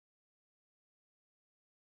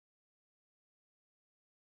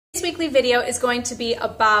Today's weekly video is going to be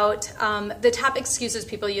about the top excuses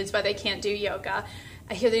people use why they can't do yoga.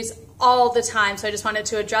 I hear these all the time, so I just wanted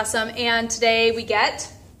to address them. And today we get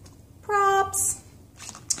props.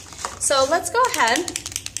 So let's go ahead.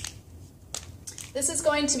 This is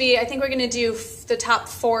going to be, I think we're going to do the top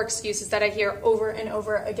 4 excuses that I hear over and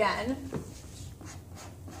over again.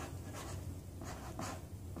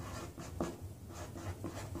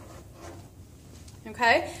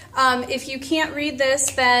 Okay, if you can't read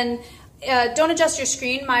this, then don't adjust your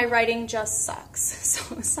screen. My writing just sucks,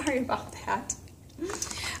 so sorry about that.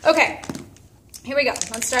 Okay, here we go.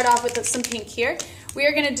 Let's start off with some pink here. We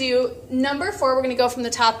are going to do number 4. We're going to go from the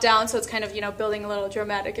top down, so it's kind of, you know, building a little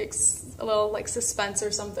dramatic, a little like suspense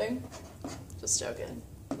or something. Just joking.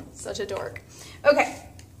 Such a dork. Okay,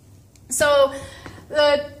 so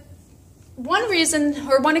the one reason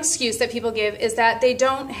or one excuse that people give is that they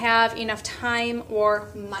don't have enough time or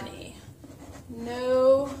money.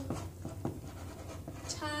 No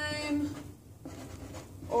time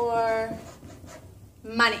or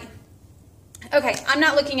money. Okay, I'm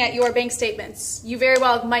not looking at your bank statements. You very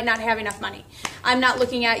well might not have enough money. I'm not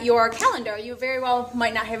looking at your calendar. You very well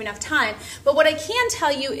might not have enough time. But what I can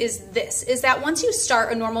tell you is this, is that once you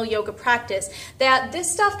start a normal yoga practice, that this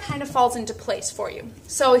stuff kind of falls into place for you.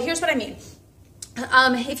 So here's what I mean.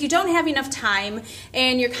 If you don't have enough time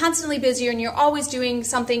and you're constantly busy and you're always doing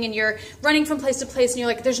something and you're running from place to place and you're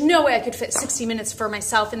like, there's no way I could fit 60 minutes for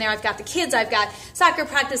myself in there. I've got the kids, I've got soccer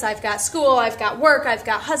practice, I've got school, I've got work, I've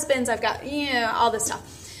got husbands, I've got, you know, all this stuff.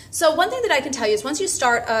 So one thing that I can tell you is once you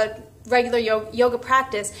start a regular yoga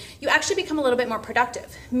practice, you actually become a little bit more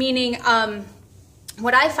productive, meaning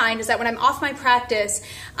what I find is that when I'm off my practice,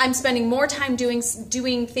 I'm spending more time doing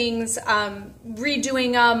things,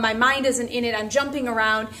 redoing them, my mind isn't in it, I'm jumping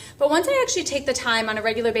around. But once I actually take the time on a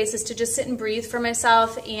regular basis to just sit and breathe for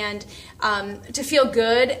myself and to feel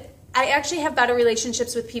good, I actually have better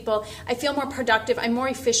relationships with people. I feel more productive. I'm more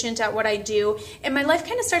efficient at what I do. And my life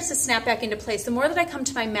kind of starts to snap back into place. The more that I come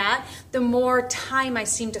to my mat, the more time I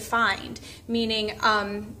seem to find, meaning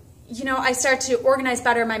you know, I start to organize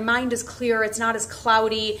better. My mind is clearer. It's not as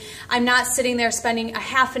cloudy. I'm not sitting there spending a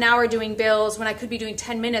half an hour doing bills when I could be doing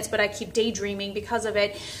 10 minutes, but I keep daydreaming because of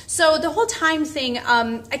it. So the whole time thing,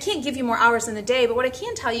 I can't give you more hours in the day, but what I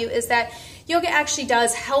can tell you is that yoga actually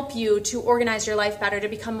does help you to organize your life better, to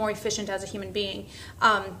become more efficient as a human being.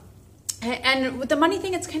 And with the money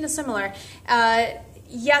thing, it's kind of similar.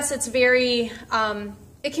 Yes, it's very,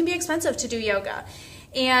 it can be expensive to do yoga.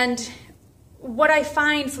 And what I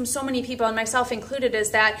find from so many people, and myself included,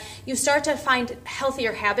 is that you start to find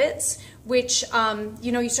healthier habits, which,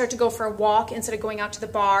 you know, you start to go for a walk instead of going out to the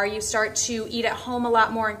bar. You start to eat at home a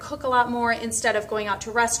lot more and cook a lot more instead of going out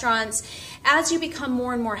to restaurants. As you become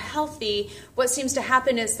more and more healthy, what seems to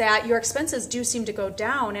happen is that your expenses do seem to go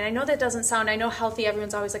down. And I know that doesn't sound, I know healthy,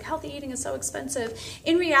 everyone's always like, healthy eating is so expensive.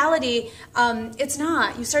 In reality, it's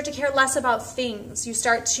not. You start to care less about things. You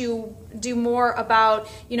start to do more about,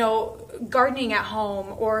 you know, gardening at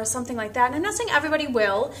home or something like that. And I'm not saying everybody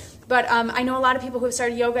will, but I know a lot of people who have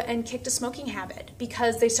started yoga and kicked a smoking habit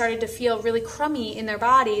because they started to feel really crummy in their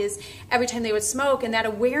bodies every time they would smoke. And that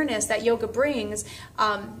awareness that yoga brings,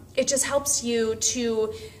 it just helps you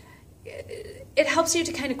to, it helps you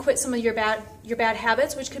to kind of quit some of your bad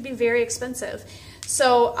habits, which could be very expensive.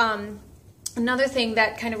 So another thing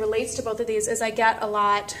that kind of relates to both of these is I get a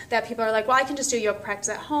lot that people are like, well, I can just do yoga practice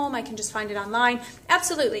at home. I can just find it online.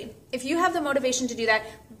 Absolutely. If you have the motivation to do that,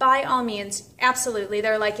 by all means, absolutely.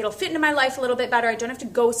 They're like, it'll fit into my life a little bit better. I don't have to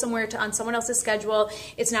go somewhere on someone else's schedule.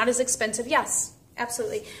 It's not as expensive. Yes,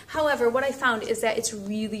 absolutely. However, what I found is that it's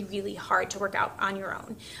really, really hard to work out on your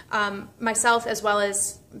own. Myself, as well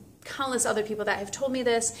as countless other people that have told me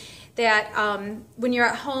this, that when you're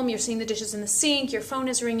at home, you're seeing the dishes in the sink, your phone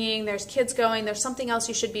is ringing, there's kids going, there's something else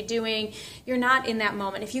you should be doing. You're not in that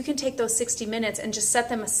moment. If you can take those 60 minutes and just set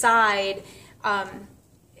them aside,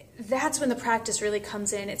 that's when the practice really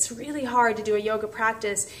comes in. It's really hard to do a yoga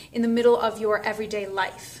practice in the middle of your everyday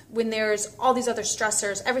life when there's all these other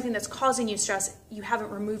stressors, everything that's causing you stress, you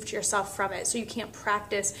haven't removed yourself from it, so you can't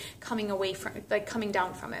practice coming away from it, like coming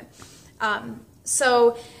down from it.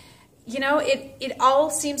 So, you know, it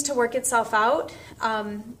all seems to work itself out.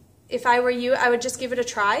 If I were you, I would just give it a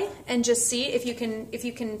try and just see if you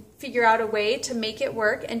can figure out a way to make it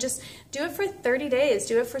work, and just do it for 30 days,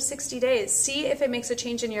 do it for 60 days. See if it makes a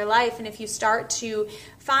change in your life, and if you start to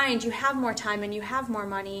find you have more time and you have more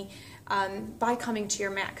money by coming to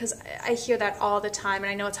your mat, because I hear that all the time and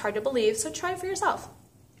I know it's hard to believe, so try it for yourself.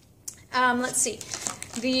 Let's see.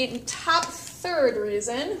 The top 3rd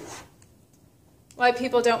reason why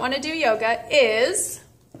people don't want to do yoga is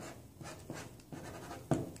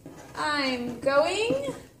I'm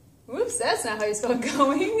going, whoops, that's not how you spell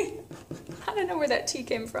going. I don't know where that T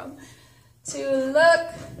came from. To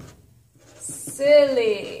look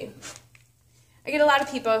silly. I get a lot of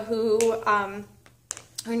people who are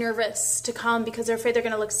nervous to come because they're afraid they're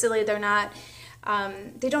going to look silly. They're not,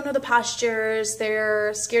 they don't know the postures.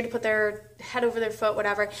 They're scared to put their head over their foot,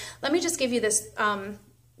 whatever. Let me just give you this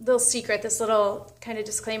little secret, this little kind of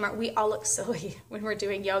disclaimer. We all look silly when we're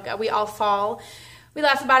doing yoga. We all fall. We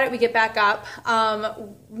laugh about it, we get back up.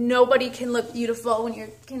 Nobody can look beautiful when you're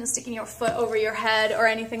kind of sticking your foot over your head or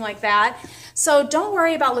anything like that. So don't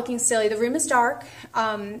worry about looking silly. The room is dark.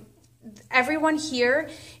 Everyone here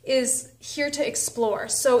is here to explore.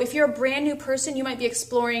 So if you're a brand new person, you might be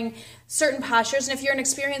exploring certain postures. And if you're an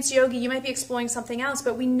experienced yogi, you might be exploring something else.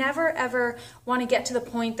 But we never, ever want to get to the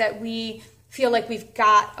point that we feel like we've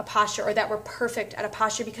got a posture or that we're perfect at a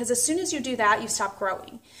posture, because as soon as you do that, you stop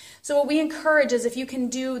growing. So what we encourage is if you can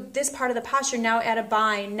do this part of the posture, now add a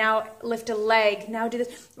bind, now lift a leg, now do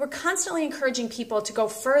this. We're constantly encouraging people to go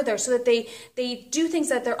further so that they do things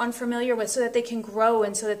that they're unfamiliar with, so that they can grow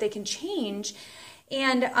and so that they can change.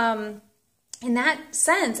 And in that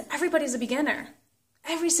sense, everybody's a beginner.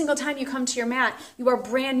 Every single time you come to your mat, you are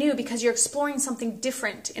brand new because you're exploring something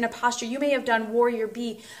different in a posture. You may have done Warrior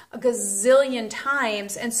B a gazillion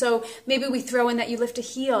times, and so maybe we throw in that you lift a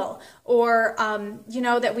heel, or you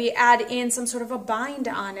know, that we add in some sort of a bind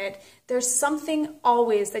on it. There's something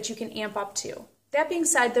always that you can amp up to. That being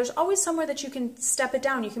said, there's always somewhere that you can step it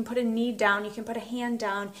down. You can put a knee down, you can put a hand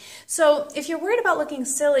down. So if you're worried about looking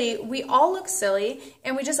silly, we all look silly,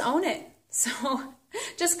 and we just own it. So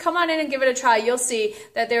just come on in and give it a try. You'll see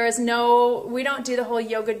that there is no, we don't do the whole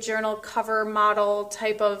yoga journal cover model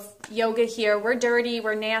type of yoga here. We're dirty,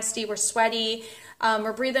 we're nasty, we're sweaty,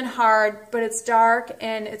 we're breathing hard, but it's dark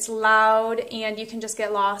and it's loud, and you can just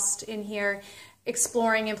get lost in here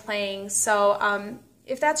exploring and playing. So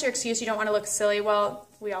if that's your excuse, you don't want to look silly, well,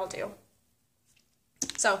 we all do.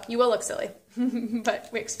 So you will look silly, but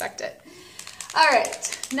we expect it. All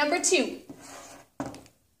right, number 2.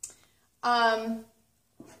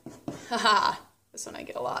 Haha, this one I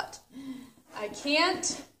get a lot. I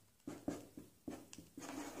can't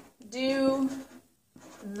do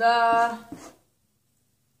the, I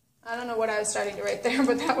don't know what I was starting to write there,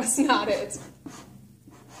 but that was not it.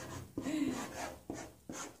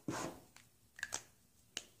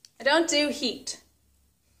 I don't do heat.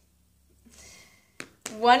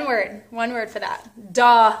 One word for that.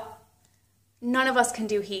 Duh. None of us can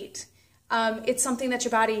do heat. It's something that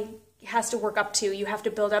your body has to work up to. You have to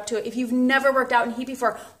build up to it. If you've never worked out in heat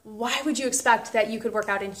before, why would you expect that you could work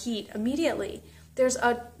out in heat immediately? There's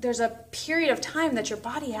a period of time that your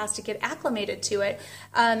body has to get acclimated to it.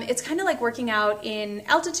 It's kind of like working out in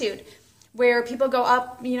altitude, where people go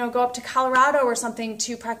up to Colorado or something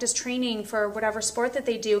to practice training for whatever sport that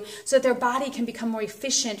they do, so that their body can become more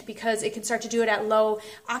efficient because it can start to do it at low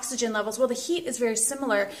oxygen levels. Well, the heat is very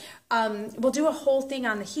similar. We'll do a whole thing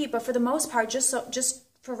on the heat, but for the most part, just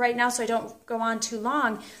for right now, so I don't go on too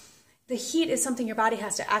long, the heat is something your body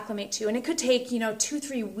has to acclimate to. And it could take,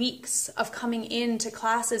 2-3 weeks of coming into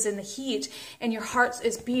classes in the heat, and your heart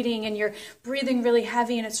is beating and you're breathing really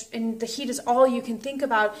heavy, and the heat is all you can think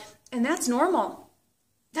about. And that's normal.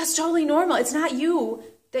 That's totally normal. It's not you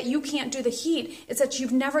that you can't do the heat. It's that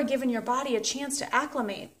you've never given your body a chance to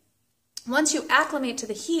acclimate. Once you acclimate to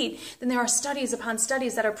the heat, then there are studies upon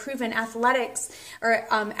studies that are proven athletes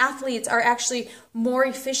are actually more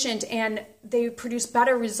efficient, and they produce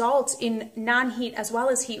better results in non-heat as well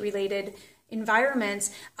as heat-related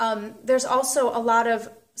environments. There's also a lot of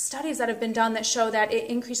studies that have been done that show that it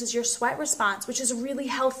increases your sweat response, which is a really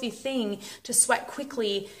healthy thing, to sweat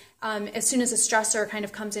quickly as soon as a stressor kind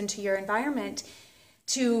of comes into your environment,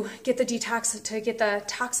 to get the detox, to get the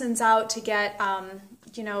toxins out, to get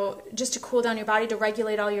just to cool down your body, to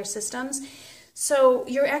regulate all your systems. So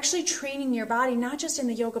you're actually training your body, not just in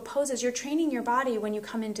the yoga poses, you're training your body when you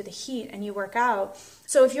come into the heat and you work out.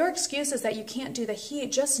 So if your excuse is that you can't do the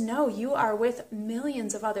heat, just know you are with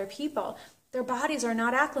millions of other people. Their bodies are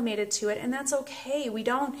not acclimated to it, and that's okay. We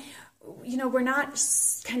don't, we're not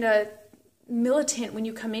kind of militant when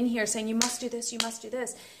you come in here saying you must do this, you must do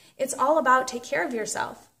this. It's all about take care of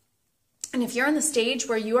yourself. And if you're in the stage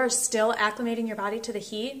where you are still acclimating your body to the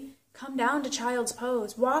heat, come down to child's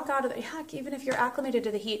pose. Walk out of the, heck, even if you're acclimated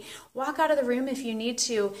to the heat, walk out of the room if you need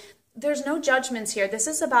to. There's no judgments here. This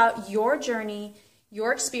is about your journey,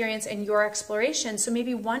 your experience, and your exploration. So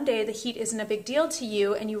maybe one day the heat isn't a big deal to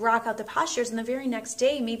you and you rock out the postures, and the very next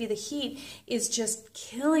day maybe the heat is just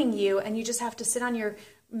killing you and you just have to sit on your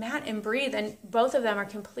mat and breathe, and both of them are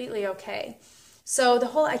completely okay. So the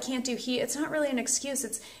whole I can't do heat, it's not really an excuse.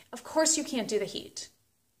 It's, of course you can't do the heat.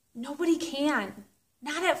 Nobody can.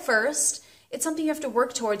 Not at first. It's something you have to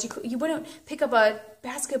work towards. You wouldn't pick up a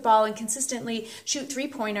basketball and consistently shoot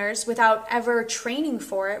 3-pointers without ever training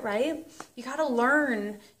for it, right? You got to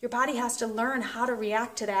learn. Your body has to learn how to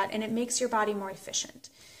react to that, and it makes your body more efficient.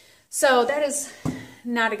 So that is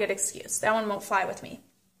not a good excuse. That one won't fly with me.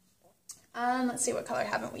 Let's see, what color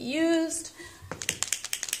haven't we used?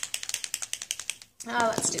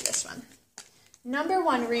 Let's do this one. Number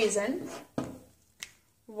one reason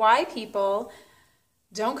why people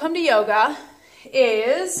don't come to yoga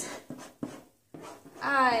is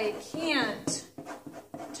I can't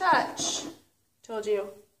touch. Told you.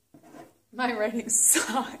 My writing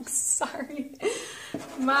sucks. Sorry.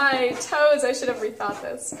 My toes. I should have rethought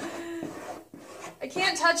this. I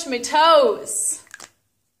can't touch my toes.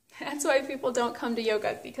 That's why people don't come to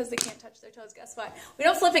yoga, because they can't touch their toes. Guess what? We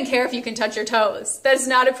don't flip and care if you can touch your toes. That is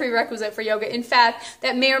not a prerequisite for yoga. In fact,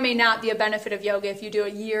 that may or may not be a benefit of yoga if you do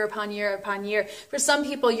it year upon year upon year. For some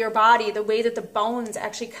people, your body, the way that the bones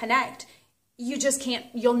actually connect, you just can't,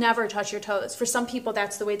 you'll never touch your toes. For some people,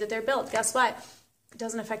 that's the way that they're built. Guess what? It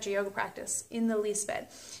doesn't affect your yoga practice in the least bit.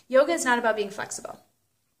 Yoga is not about being flexible.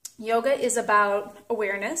 Yoga is about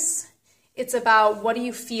awareness. It's about what are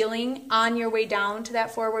you feeling on your way down to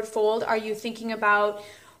that forward fold. Are you thinking about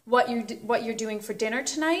what you're doing for dinner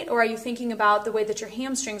tonight, or are you thinking about the way that your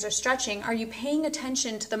hamstrings are stretching? Are you paying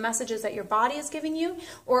attention to the messages that your body is giving you,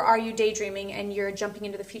 or are you daydreaming and you're jumping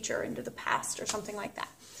into the future or into the past or something like that?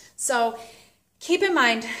 So keep in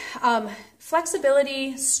mind,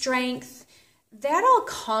 flexibility, strength, that all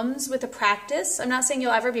comes with a practice. I'm not saying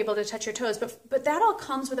you'll ever be able to touch your toes, but that all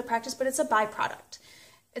comes with a practice, but it's a byproduct.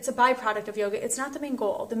 It's a byproduct of yoga. It's not the main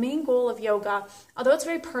goal. The main goal of yoga, although it's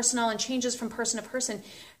very personal and changes from person to person,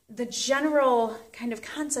 the general kind of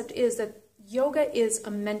concept is that yoga is a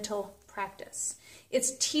mental practice.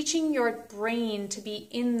 It's teaching your brain to be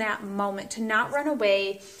in that moment, to not run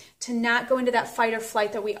away, to not go into that fight or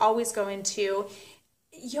flight that we always go into.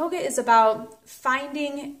 Yoga is about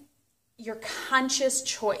finding your conscious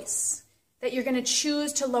choice, that you're going to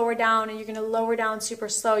choose to lower down, and you're going to lower down super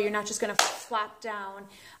slow. You're not just going to flop down.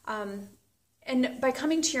 And by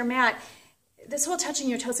coming to your mat, this whole touching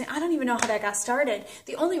your toes thing, I don't even know how that got started.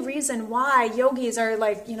 The only reason why yogis are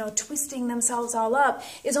like, twisting themselves all up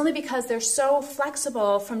is only because they're so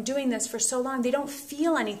flexible from doing this for so long. They don't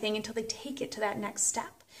feel anything until they take it to that next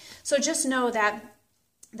step. So just know that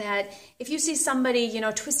if you see somebody,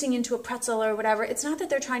 twisting into a pretzel or whatever, it's not that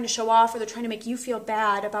they're trying to show off or they're trying to make you feel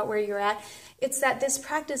bad about where you're at. It's that this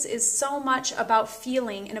practice is so much about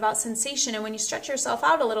feeling and about sensation. And when you stretch yourself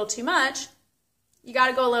out a little too much, you got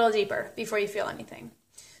to go a little deeper before you feel anything.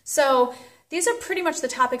 So these are pretty much the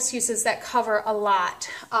top excuses that cover a lot.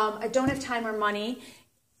 I don't have time or money.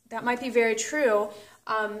 That might be very true.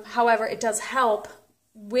 However, it does help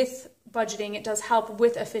with budgeting. It does help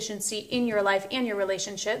with efficiency in your life and your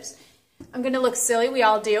relationships. I'm going to look silly. We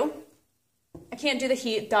all do. I can't do the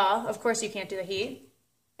heat. Duh. Of course you can't do the heat.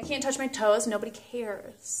 I can't touch my toes. Nobody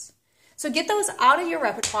cares. So get those out of your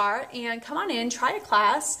repertoire and come on in, try a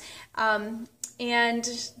class, and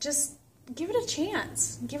just give it a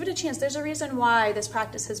chance. Give it a chance. There's a reason why this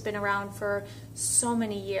practice has been around for so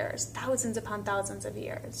many years, thousands upon thousands of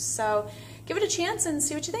years. So give it a chance and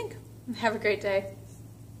see what you think. Have a great day.